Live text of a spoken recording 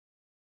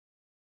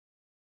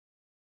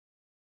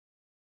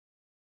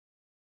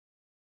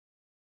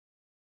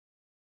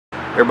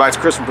Everybody, it's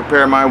Chris from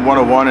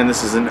Preparedmind101, and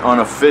this is an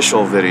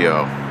unofficial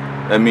video.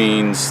 That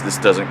means this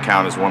doesn't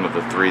count as one of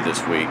the 3 this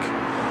week.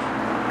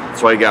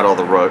 That's why you got all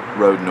the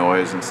road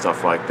noise and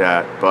stuff like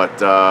that. But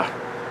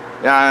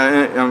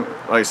yeah,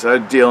 like I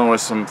said, dealing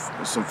with some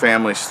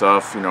family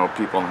stuff, you know,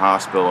 people in the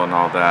hospital and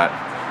all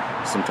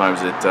that.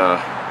 Sometimes it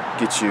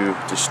gets you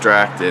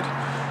distracted.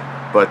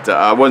 But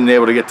I wasn't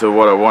able to get to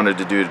what I wanted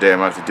to do today. I'm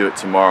going to have to do it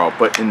tomorrow.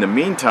 But in the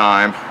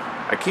meantime,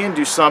 I can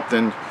do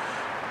something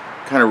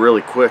kind of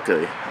really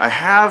quickly. I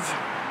have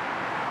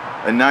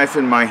a knife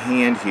in my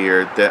hand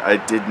here that I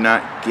did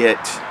not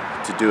get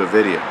to do a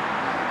video.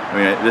 I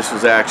mean, this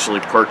was actually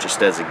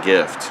purchased as a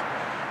gift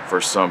for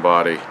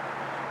somebody,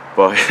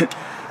 but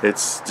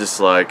it's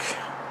just like,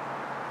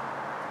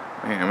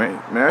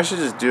 man, maybe I should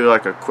just do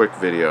like a quick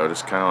video,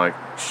 just kind of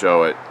like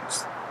show it,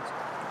 just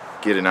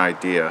get an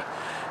idea.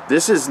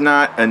 This is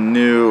not a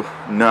new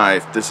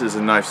knife. This is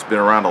a knife that's been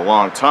around a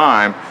long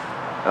time,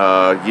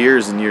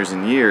 years and years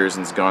and years,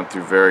 and it's gone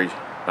through very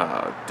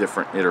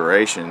different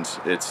iterations.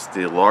 It's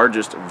the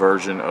largest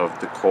version of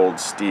the cold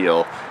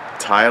steel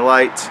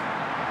Ti-Lite.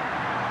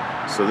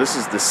 So this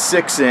is the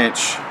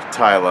 6-inch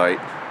Ti-Lite,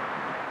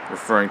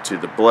 referring to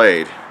the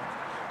blade.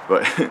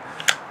 But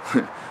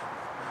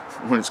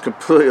when it's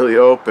completely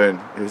open,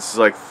 it's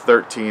like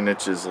 13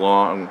 inches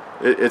long.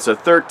 It's a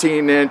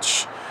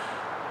 13-inch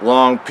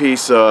long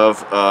piece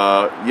of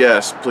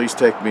yes, please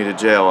take me to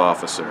jail,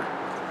 officer.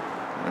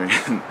 I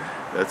mean,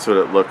 that's what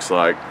it looks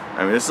like.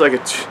 I mean, it's like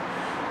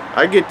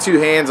I get 2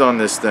 hands on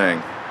this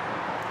thing.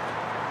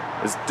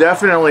 It's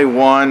definitely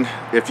one,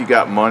 if you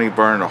got money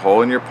burning a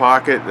hole in your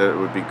pocket, that it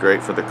would be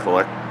great for the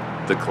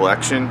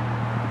collection,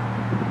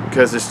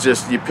 because it's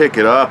just, you pick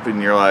it up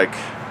and you're like,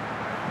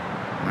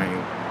 I mean,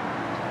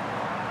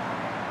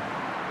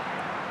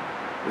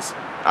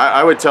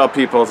 I would tell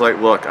people, it's like,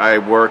 look, I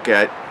work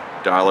at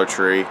Dollar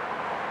Tree.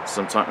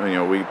 Sometimes, you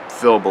know, we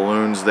fill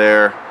balloons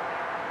there,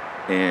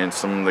 and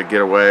some of them get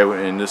away,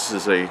 and this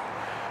is a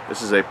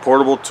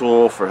portable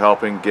tool for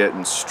helping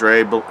getting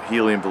stray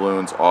helium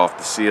balloons off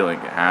the ceiling.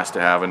 It has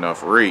to have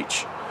enough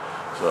reach.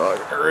 So I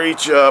can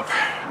reach up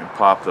and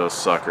pop those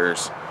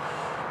suckers.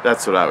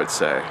 That's what I would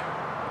say,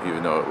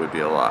 even though it would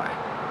be a lie.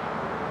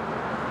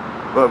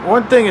 But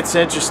one thing that's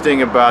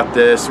interesting about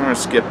this, I'm going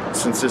to skip,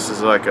 since this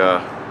is like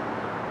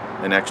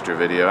an extra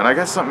video, and I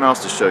got something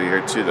else to show you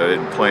here too that I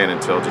didn't plan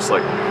until just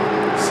like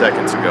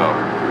seconds ago.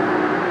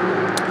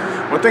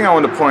 One thing I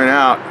want to point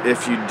out,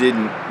 if you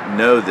didn't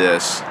know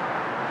this,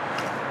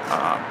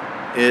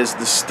 is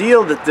the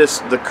steel that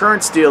the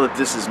current steel that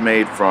this is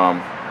made from.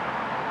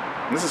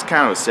 This is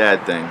kind of a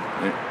sad thing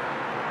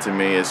to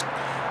me. Is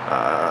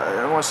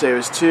I want to say it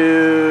was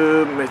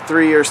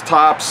 2-3 years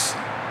tops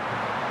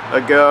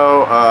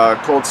ago.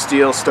 Cold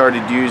Steel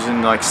started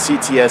using like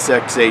CTS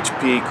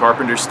XHP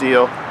carpenter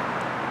steel,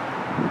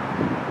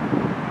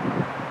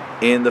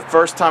 and the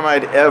first time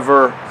I'd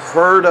ever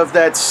heard of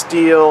that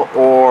steel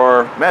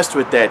or messed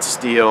with that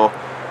steel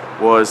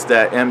was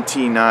that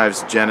MT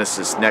Knives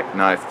Genesis neck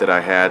knife that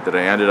I had, that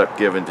I ended up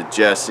giving to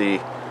Jessie,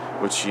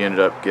 which she ended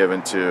up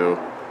giving to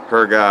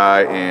her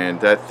guy, and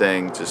that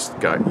thing just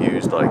got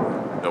used like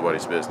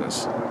nobody's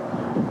business.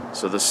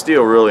 So the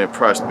steel really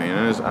impressed me,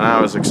 and I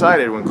was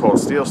excited when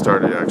Cold Steel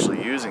started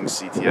actually using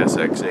CTS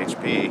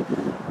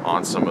XHP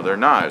on some of their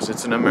knives.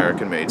 It's an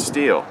American-made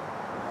steel.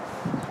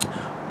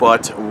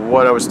 But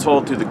what I was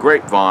told through the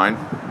grapevine,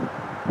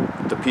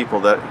 the people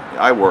that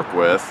I work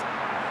with,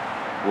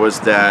 was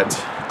that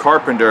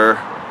Carpenter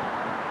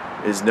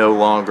is no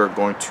longer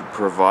going to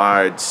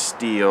provide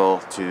steel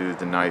to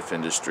the knife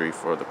industry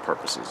for the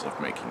purposes of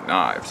making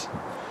knives.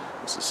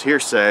 This is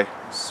hearsay,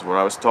 this is what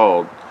I was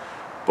told,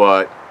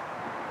 but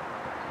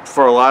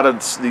for a lot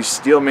of these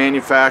steel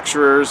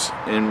manufacturers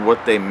and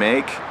what they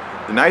make,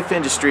 the knife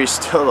industry is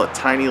still a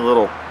tiny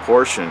little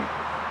portion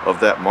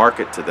of that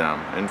market to them,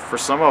 and for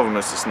some of them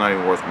it's just not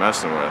even worth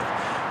messing with.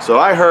 So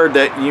I heard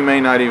that you may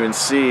not even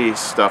see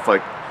stuff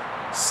like,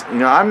 you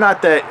know, I'm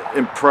not that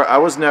I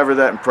was never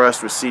that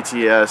impressed with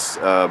CTS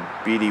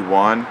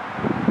BD1,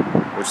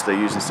 which they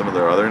use in some of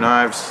their other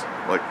knives,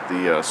 like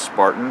the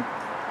Spartan.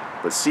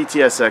 But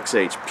CTS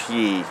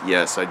XHP,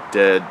 yes, I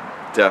did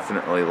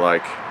definitely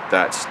like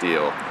that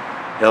steel.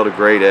 Held a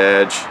great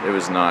edge. It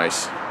was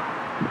nice.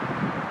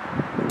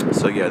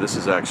 So yeah, this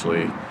is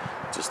actually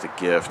just a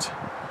gift.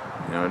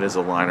 You know, it is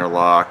a liner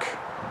lock.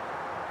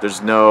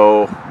 There's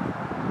no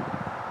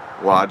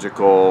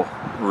logical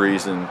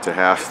reason to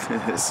have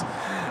this.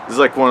 This is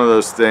like one of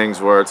those things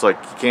where it's like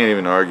you can't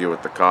even argue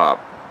with the cop.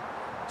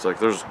 It's like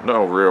there's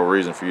no real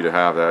reason for you to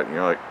have that, and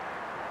you're like,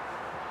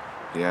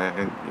 yeah,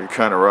 and you're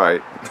kind of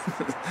right.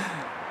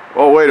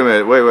 Oh, wait a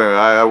minute, wait a minute,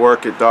 I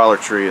work at Dollar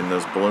Tree and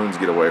those balloons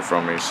get away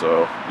from me,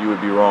 so you would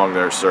be wrong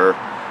there, sir.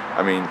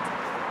 I mean,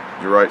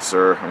 you're right,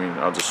 sir. I mean,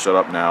 I'll just shut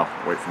up now,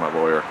 wait for my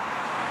lawyer.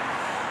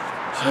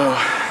 So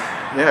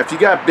yeah, if you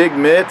got big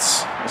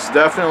mitts, it's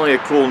definitely a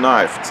cool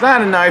knife. It's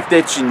not a knife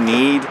that you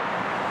need,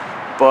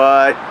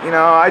 but you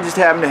know, I just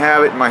happen to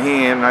have it in my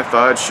hand and I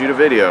thought I'd shoot a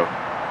video.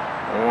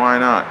 Well, why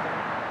not?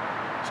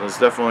 So it's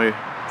definitely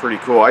pretty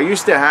cool. I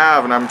used to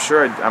have, and I'm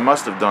sure I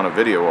must have done a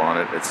video on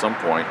it at some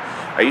point,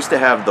 I used to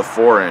have the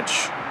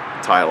 4-inch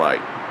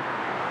Ti-Lite,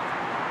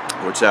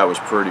 which that was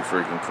pretty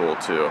freaking cool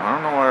too. I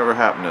don't know whatever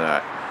happened to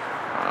that.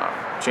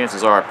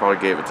 Chances are I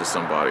probably gave it to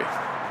somebody.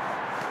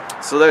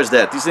 So there's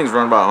that. These things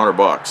run about 100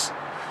 bucks.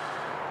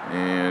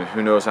 And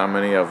who knows how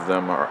many of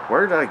them are.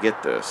 Where did I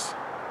get this?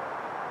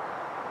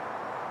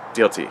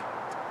 DLT.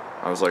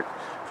 I was like,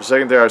 for a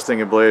second there I was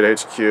thinking Blade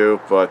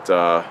HQ, but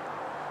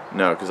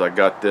no, because I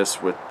got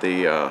this with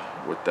the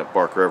with that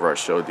Bark River I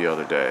showed the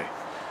other day,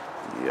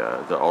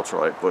 the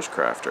ultralight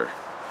bushcrafter.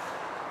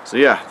 So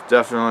yeah,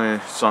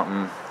 definitely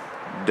something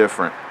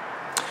different.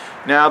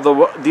 Now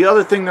the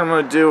other thing that I'm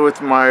going to do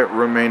with my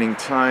remaining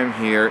time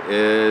here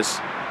is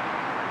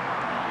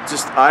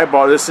just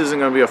eyeball. This isn't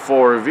going to be a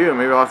full review.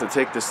 Maybe I'll have to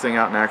take this thing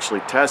out and actually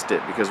test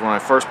it, because when I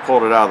first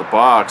pulled it out of the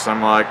box,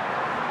 I'm like,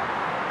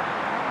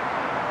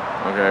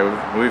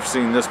 okay, we've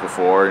seen this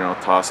before, you know,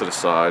 toss it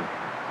aside.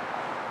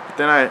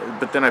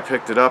 But then I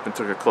picked it up and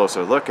took a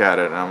closer look at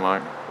it, and I'm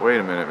like, wait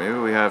a minute, maybe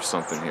we have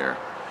something here.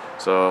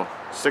 So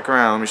stick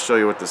around, let me show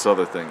you what this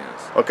other thing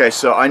is. Okay,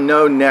 so I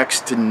know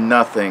next to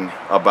nothing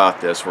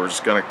about this. We're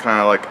just going to kind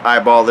of like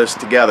eyeball this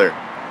together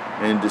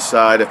and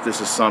decide if this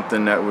is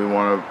something that we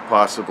want to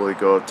possibly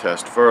go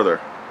test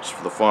further, just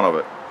for the fun of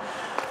it.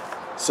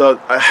 So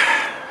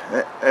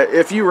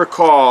if you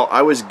recall,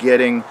 I was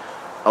getting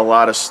a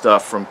lot of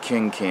stuff from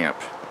Kingcamp.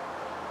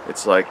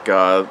 It's like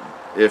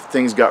if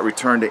things got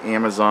returned to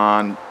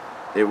Amazon,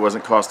 it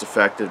wasn't cost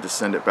effective to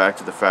send it back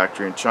to the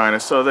factory in China,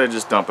 so they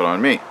just dump it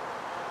on me,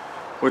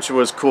 which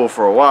was cool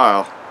for a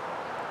while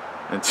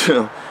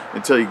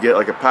until you get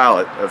like a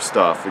pallet of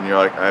stuff and you're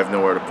like, I have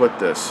nowhere to put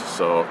this.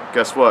 So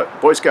guess what,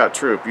 Boy Scout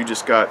troop, you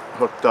just got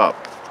hooked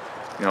up,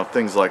 you know,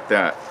 things like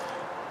that.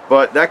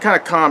 But that kind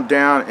of calmed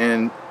down,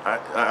 and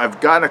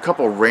I've gotten a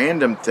couple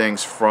random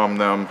things from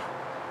them.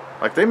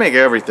 Like, they make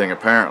everything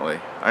apparently.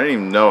 I didn't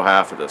even know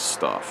half of this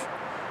stuff.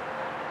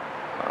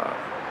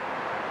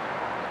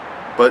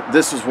 But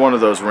this is one of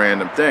those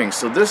random things.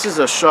 So this is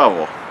a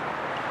shovel.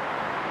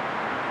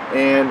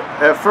 And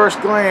at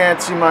first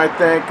glance you might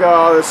think,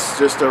 oh, this is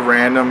just a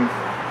random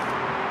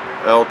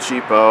El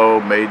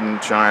Cheapo made in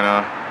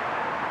China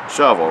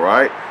shovel,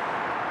 right?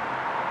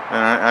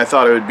 And I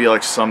thought it would be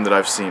like some that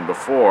I've seen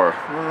before.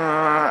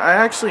 I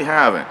actually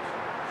haven't.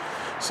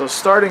 So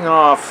starting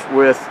off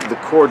with the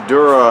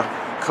Cordura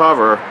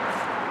cover,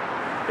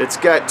 it's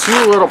got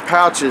two little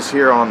pouches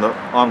here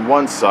on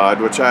one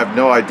side, which I have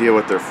no idea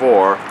what they're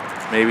for.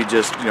 Maybe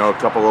just, you know, a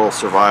couple little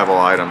survival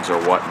items or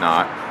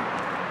whatnot.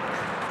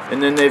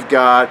 And then they've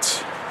got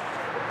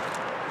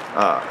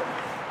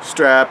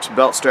straps,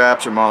 belt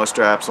straps or molly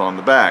straps on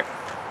the back.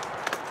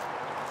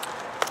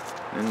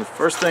 And the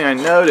first thing I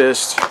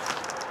noticed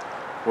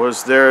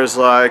was there's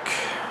like,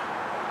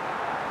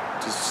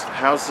 just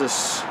how's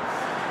this?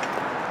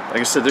 Like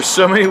I said, there's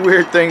so many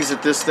weird things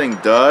that this thing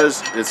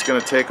does. It's going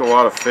to take a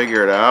while to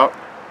figure it out.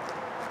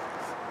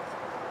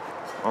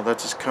 Oh, that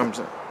just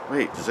comes.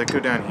 Wait, does that go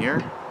down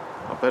here?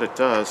 I'll bet it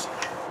does.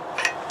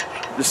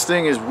 This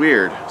thing is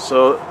weird.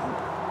 So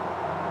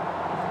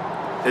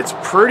it's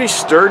pretty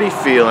sturdy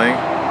feeling,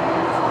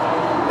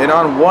 and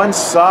on one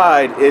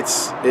side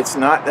that's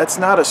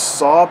not a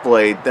saw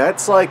blade.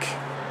 That's like,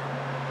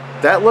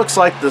 that looks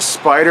like the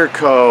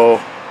Spyderco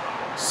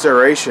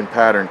serration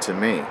pattern to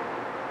me.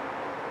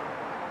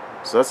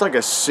 So that's like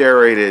a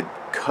serrated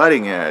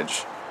cutting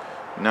edge,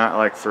 not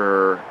like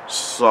for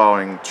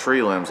sawing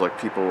tree limbs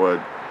like people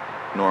would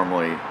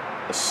normally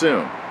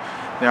assume.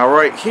 Now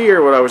right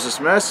here, what I was just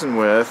messing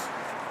with,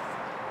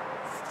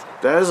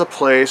 that is a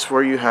place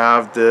where you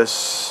have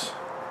this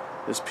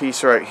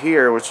piece right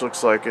here, which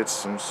looks like it's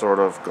some sort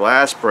of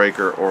glass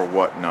breaker or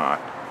whatnot.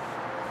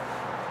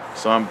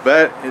 So I'm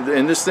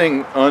and this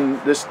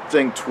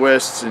thing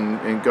twists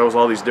and goes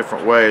all these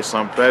different ways. So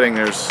I'm betting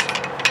there's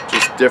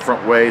just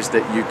different ways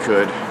that you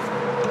could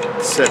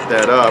set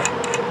that up.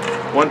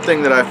 One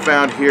thing that I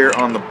found here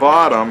on the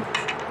bottom,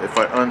 if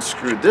I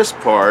unscrew this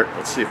part,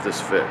 let's see if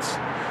this fits.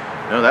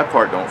 No, that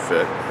part don't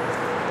fit.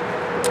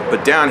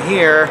 But down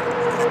here,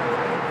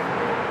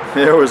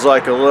 there was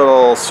like a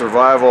little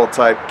survival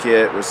type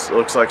kit. It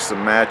looks like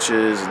some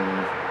matches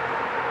and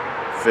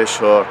fish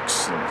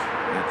hooks,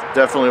 and it's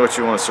definitely what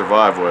you want to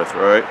survive with,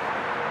 right?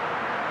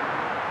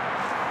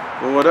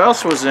 Well, what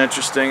else was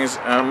interesting is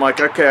I'm like,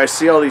 okay, I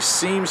see all these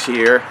seams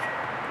here.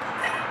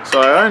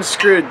 So I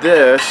unscrewed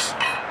this.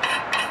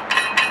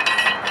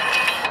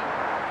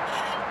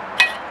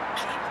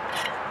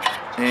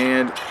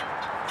 And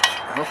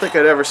I don't think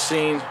I'd ever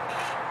seen.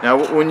 Now,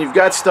 when you've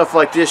got stuff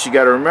like this, you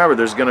got to remember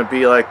there's going to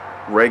be like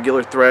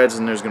regular threads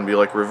and there's going to be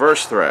like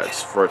reverse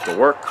threads for it to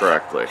work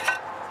correctly.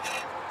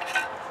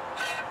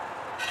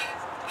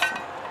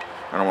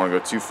 I don't want to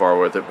go too far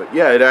with it, but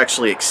yeah, it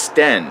actually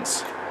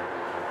extends.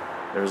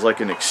 There's like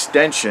an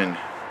extension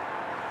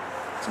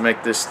to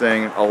make this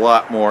thing a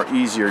lot more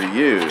easier to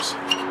use.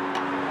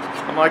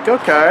 I'm like,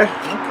 okay.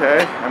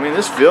 I mean,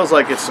 this feels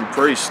like it's some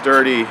pretty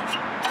sturdy.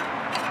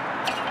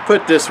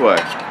 Put it this way,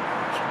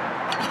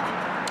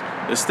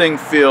 this thing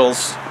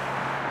feels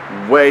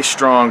way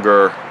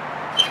stronger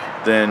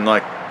than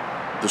like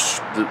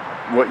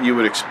what you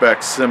would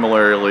expect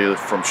similarly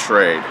from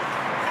Schrade.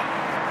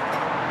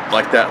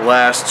 Like that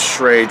last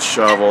Schrade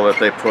shovel that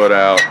they put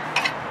out,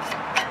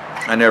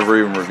 I never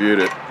even reviewed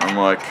it. I'm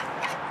like,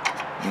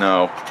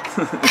 no,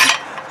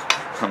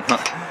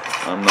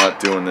 I'm not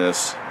doing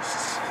this.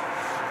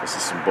 This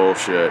is some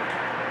bullshit.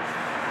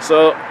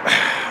 So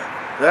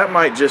that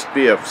might just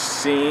be a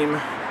seam,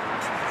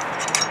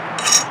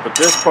 but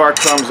this part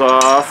comes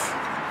off,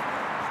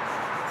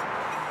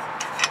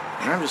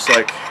 and I'm just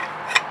like,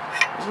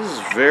 this is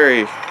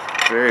very,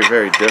 very,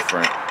 very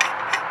different.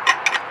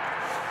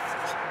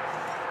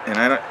 And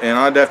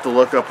I'd have to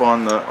look up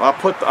on the.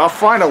 I'll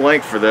find a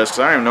link for this because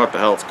I don't even know what the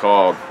hell it's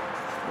called.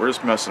 We're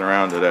just messing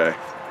around today.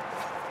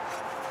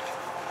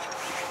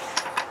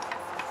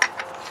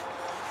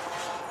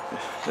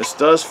 This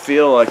does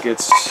feel like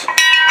it's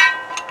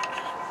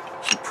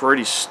some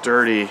pretty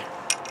sturdy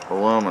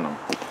aluminum.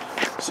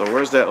 So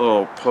where's that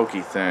little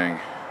pokey thing?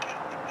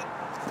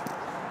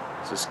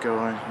 Does this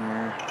go in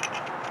here?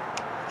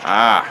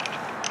 Ah,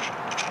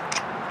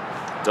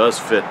 does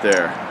fit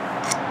there.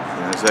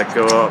 And does that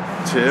go up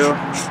too?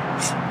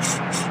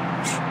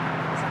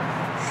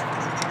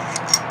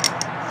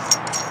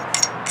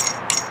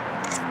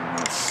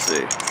 Let's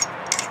see. I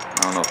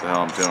don't know what the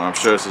hell I'm doing. I'm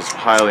sure this is a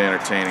highly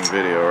entertaining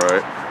video,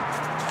 right?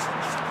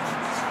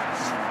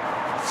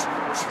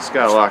 It's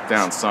got to lock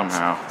down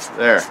somehow.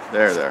 There.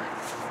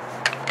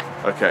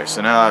 Okay,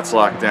 so now that's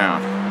locked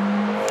down.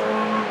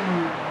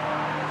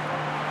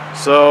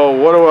 So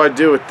what do I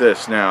do with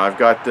this now? I've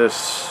got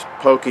this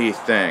pokey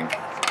thing.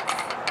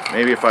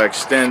 Maybe if I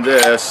extend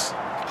this,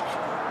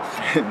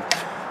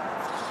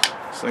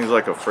 this thing's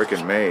like a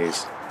freaking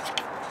maze.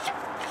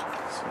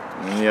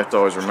 And then you have to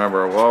always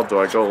remember, well, do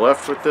I go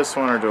left with this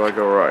one or do I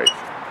go right?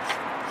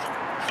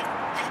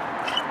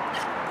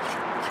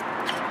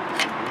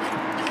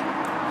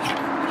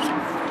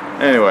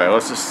 Anyway,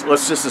 let's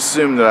just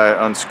assume that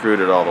I unscrewed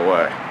it all the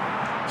way.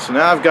 So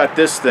now I've got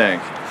this thing,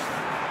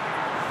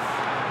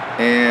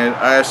 and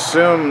I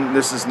assume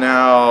this is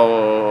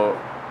now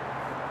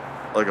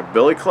like a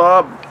billy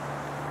club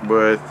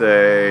with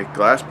a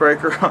glass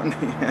breaker on the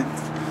end.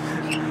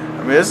 I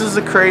mean, this is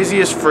the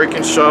craziest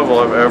freaking shovel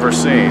I've ever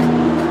seen,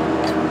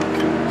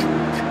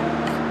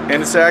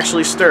 and it's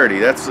actually sturdy.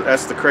 That's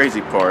the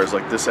crazy part. Is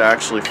like this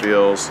actually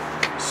feels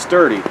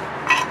sturdy.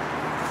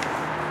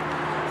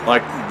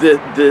 Like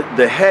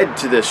the head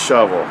to this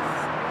shovel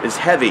is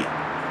heavy.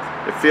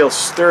 It feels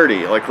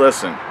sturdy. Like,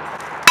 listen.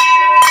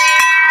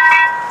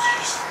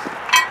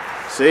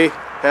 See?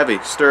 Heavy,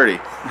 sturdy.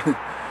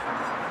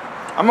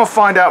 I'm gonna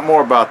find out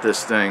more about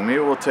this thing. Maybe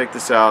we'll take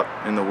this out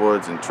in the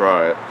woods and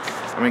try it.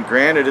 I mean,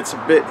 granted, it's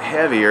a bit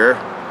heavier.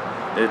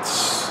 It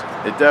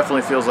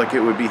definitely feels like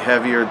it would be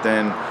heavier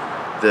than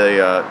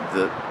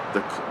the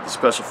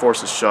Special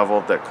Forces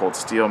shovel that Cold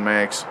Steel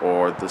makes,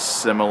 or the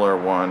similar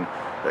one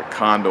that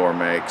Condor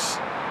makes.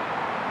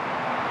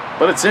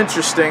 But it's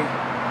interesting.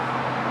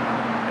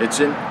 It's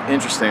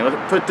interesting.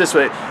 Let's put it this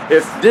way: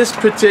 if this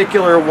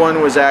particular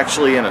one was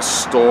actually in a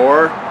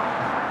store,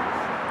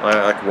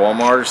 like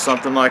Walmart or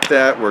something like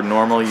that, where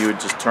normally you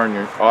would just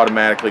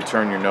automatically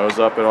turn your nose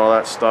up at all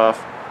that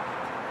stuff,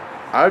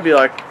 I would be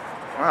like,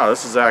 wow,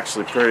 this is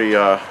actually pretty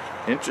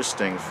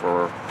interesting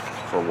for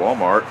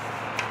Walmart.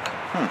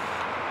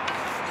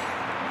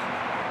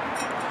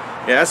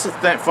 Yeah, that's the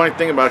funny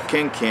thing about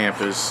Kingcamp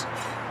is,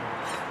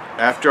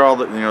 after all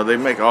that, they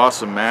make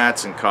awesome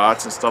mats and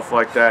cots and stuff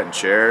like that and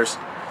chairs,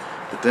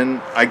 but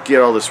then I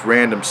get all this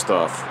random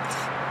stuff.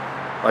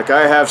 Like,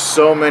 I have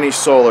so many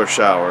solar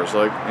showers,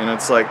 and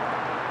it's like,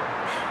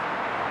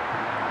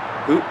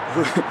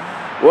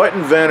 what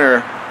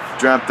inventor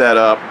dreamt that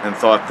up and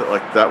thought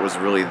that that was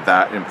really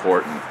that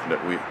important,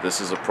 that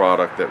this is a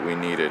product that we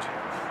needed?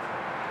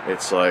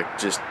 It's like,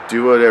 just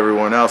do what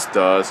everyone else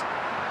does,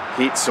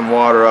 heat some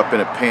water up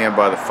in a pan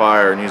by the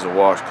fire and use a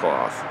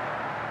washcloth.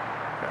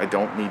 I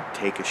don't need to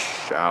take a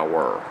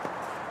shower.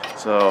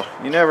 So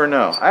you never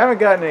know. I haven't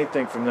gotten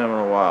anything from them in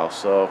a while,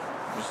 so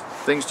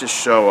things just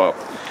show up.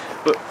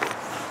 But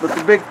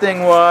the big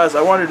thing was,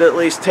 I wanted to at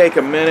least take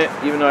a minute,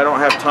 even though I don't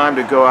have time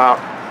to go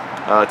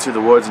out to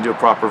the woods and do a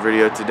proper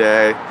video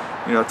today.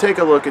 Take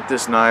a look at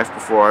this knife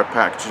before I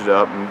package it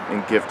up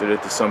and gifted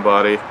it to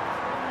somebody.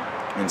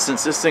 And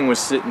since this thing was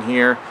sitting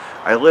here,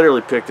 I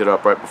literally picked it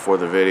up right before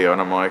the video,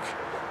 and I'm like,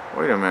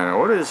 wait a minute,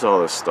 what is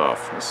all this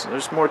stuff?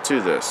 There's more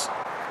to this.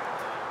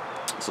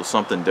 So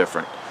something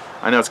different.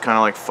 I know it's kind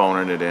of like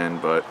phoning it in,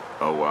 but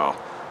oh well.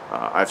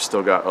 I've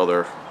still got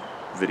other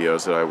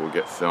videos that I will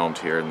get filmed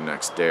here in the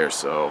next day or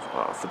so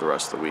for the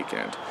rest of the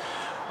weekend.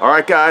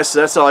 Alright guys,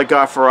 so that's all I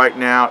got for right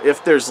now.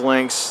 If there's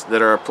links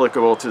that are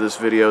applicable to this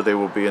video, they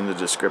will be in the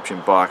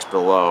description box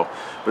below.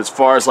 But as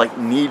far as like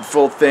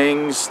needful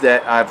things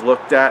that I've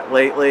looked at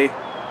lately,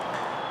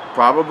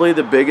 probably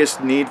the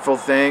biggest needful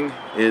thing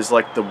is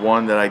like the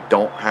one that I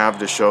don't have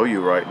to show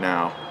you right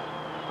now.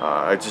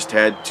 I just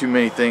had too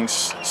many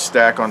things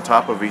stack on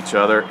top of each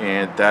other,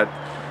 and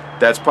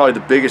that's probably the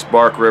biggest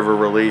Bark River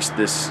release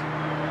this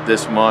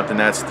this month, and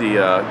that's the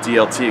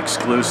DLT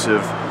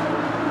exclusive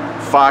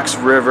Fox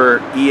River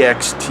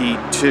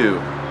EXT2,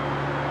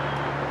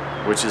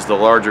 which is the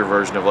larger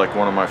version of like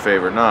one of my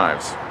favorite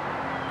knives.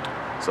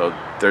 So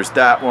there's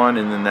that one,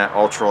 and then that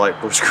ultralight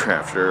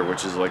bushcrafter,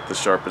 which is like the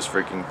sharpest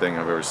freaking thing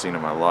I've ever seen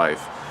in my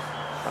life.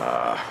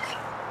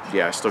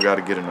 Yeah, I still got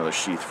to get another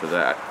sheath for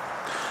that.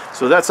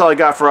 So that's all I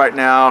got for right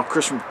now.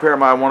 Chris from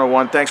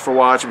Preparedmind101. Thanks for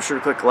watching. Be sure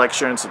to click like,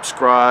 share, and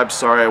subscribe.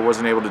 Sorry I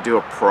wasn't able to do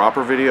a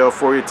proper video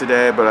for you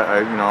today, but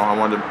I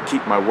wanted to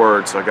keep my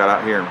word, so I got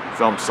out here and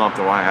filmed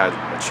something while I had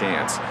a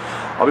chance.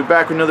 I'll be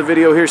back with another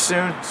video here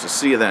soon, so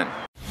see you then.